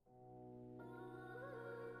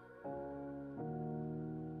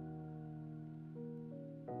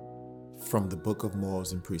From the Book of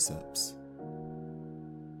Morals and Precepts.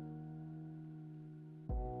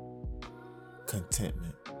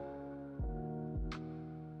 Contentment.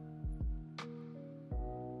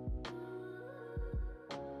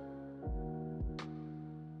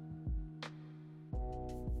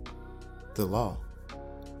 The law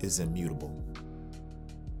is immutable.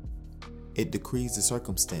 It decrees the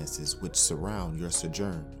circumstances which surround your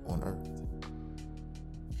sojourn on earth.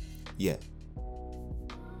 Yet,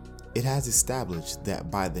 it has established that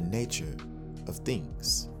by the nature of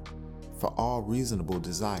things, for all reasonable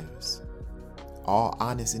desires, all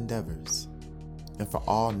honest endeavors, and for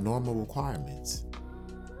all normal requirements,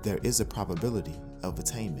 there is a probability of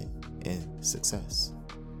attainment and success.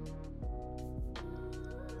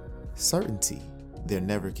 Certainty there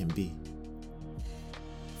never can be,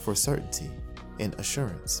 for certainty and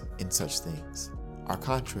assurance in such things are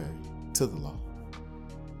contrary to the law.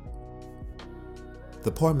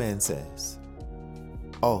 The poor man says,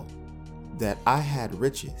 "Oh, that I had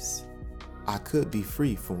riches, I could be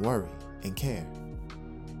free from worry and care."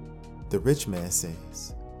 The rich man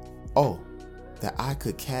says, "Oh, that I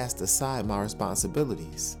could cast aside my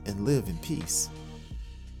responsibilities and live in peace."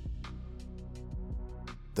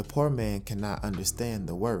 The poor man cannot understand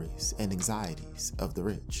the worries and anxieties of the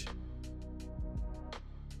rich.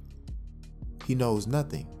 He knows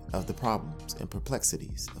nothing of the problems and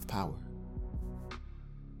perplexities of power.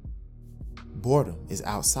 Boredom is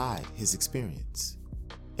outside his experience,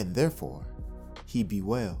 and therefore he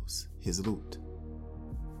bewails his loot.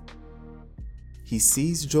 He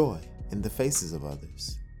sees joy in the faces of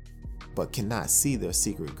others, but cannot see their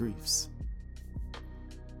secret griefs.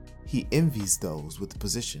 He envies those with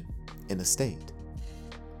position and estate,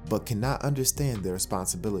 but cannot understand their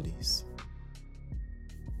responsibilities.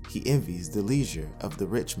 He envies the leisure of the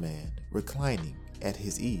rich man reclining at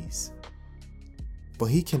his ease,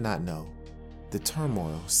 but he cannot know the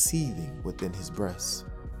turmoil seething within his breast.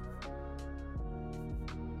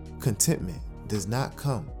 Contentment does not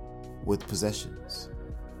come with possessions,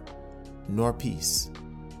 nor peace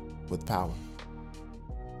with power.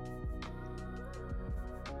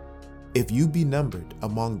 If you be numbered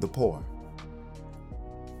among the poor,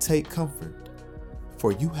 take comfort,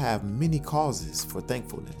 for you have many causes for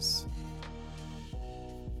thankfulness.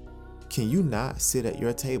 Can you not sit at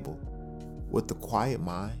your table with a quiet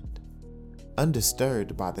mind,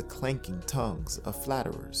 undisturbed by the clanking tongues of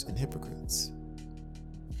flatterers and hypocrites?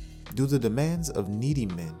 Do the demands of needy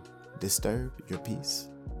men disturb your peace?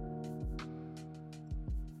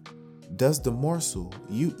 Does the morsel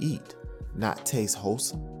you eat not taste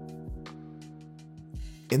wholesome?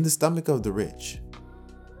 In the stomach of the rich,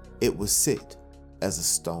 it will sit as a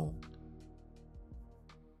stone.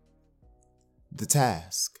 The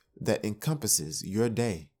task that encompasses your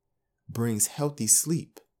day brings healthy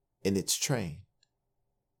sleep in its train.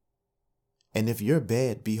 And if your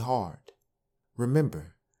bed be hard,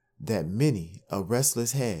 remember that many a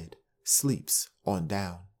restless head sleeps on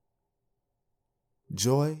down.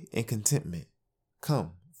 Joy and contentment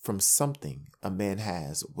come from something a man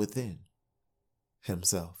has within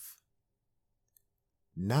himself,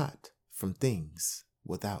 not from things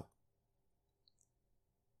without.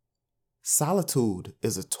 Solitude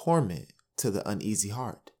is a torment to the uneasy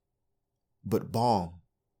heart, but balm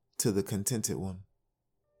to the contented one.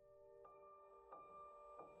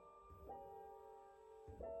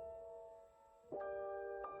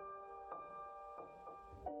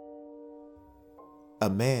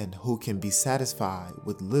 A man who can be satisfied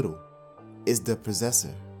with little is the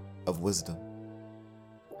possessor of wisdom.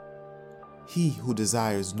 He who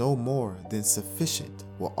desires no more than sufficient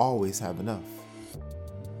will always have enough.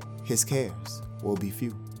 His cares will be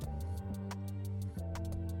few.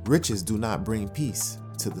 Riches do not bring peace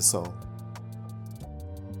to the soul.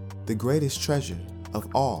 The greatest treasure of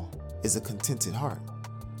all is a contented heart.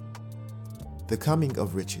 The coming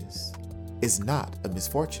of riches is not a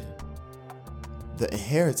misfortune. The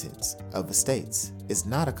inheritance of estates is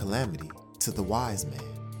not a calamity to the wise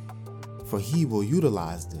man, for he will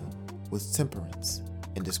utilize them with temperance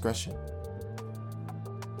and discretion.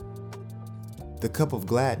 The cup of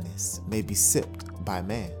gladness may be sipped by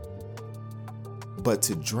man, but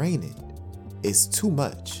to drain it is too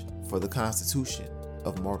much for the constitution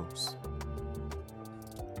of mortals.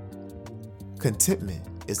 Contentment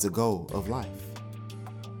is the goal of life,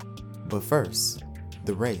 but first,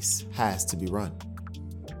 the race has to be run.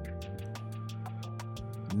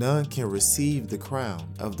 None can receive the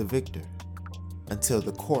crown of the victor until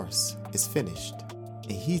the course is finished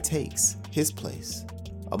and he takes his place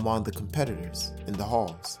among the competitors in the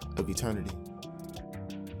halls of eternity.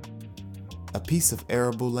 A piece of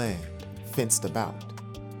arable land fenced about,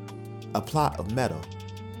 a plot of meadow,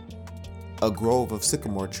 a grove of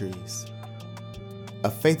sycamore trees,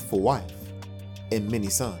 a faithful wife, and many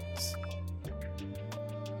sons.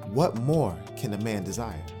 What more can a man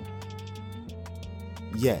desire?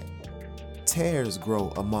 Yet tares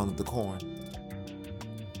grow among the corn,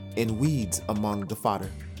 and weeds among the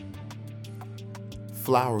fodder.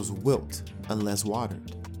 Flowers wilt unless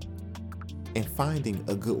watered, and finding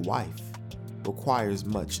a good wife requires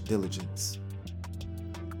much diligence.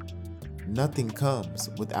 Nothing comes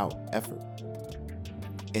without effort,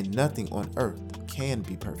 and nothing on earth can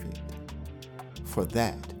be perfect, for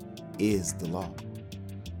that is the law.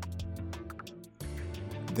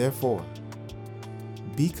 Therefore,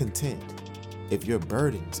 be content if your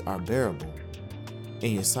burdens are bearable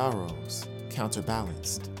and your sorrows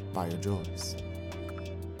counterbalanced by your joys.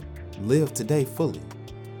 Live today fully.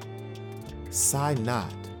 Sigh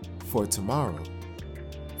not for tomorrow,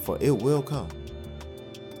 for it will come.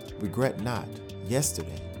 Regret not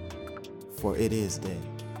yesterday, for it is dead.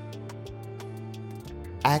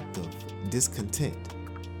 Active discontent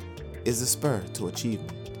is a spur to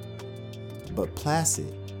achievement, but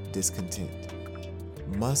placid discontent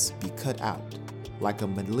must be cut out like a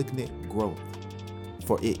malignant growth,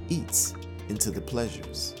 for it eats into the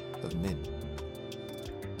pleasures of men.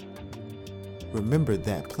 Remember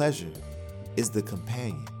that pleasure is the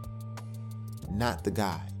companion, not the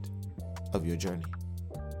guide of your journey.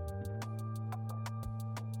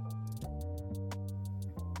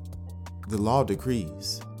 The law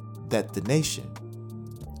decrees that the nation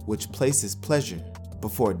which places pleasure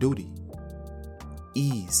before duty,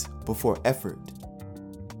 ease before effort,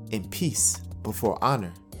 and peace before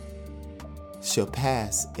honor shall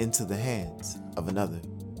pass into the hands of another.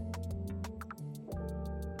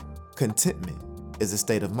 Contentment is a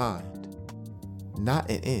state of mind, not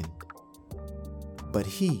an end, but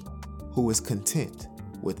he who is content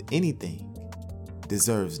with anything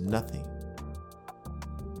deserves nothing.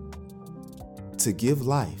 To give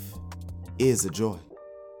life is a joy.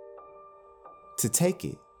 To take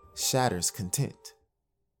it shatters content.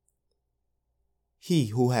 He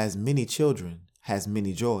who has many children has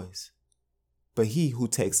many joys, but he who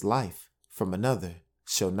takes life from another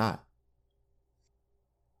shall not.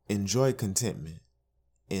 Enjoy contentment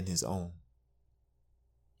in his own.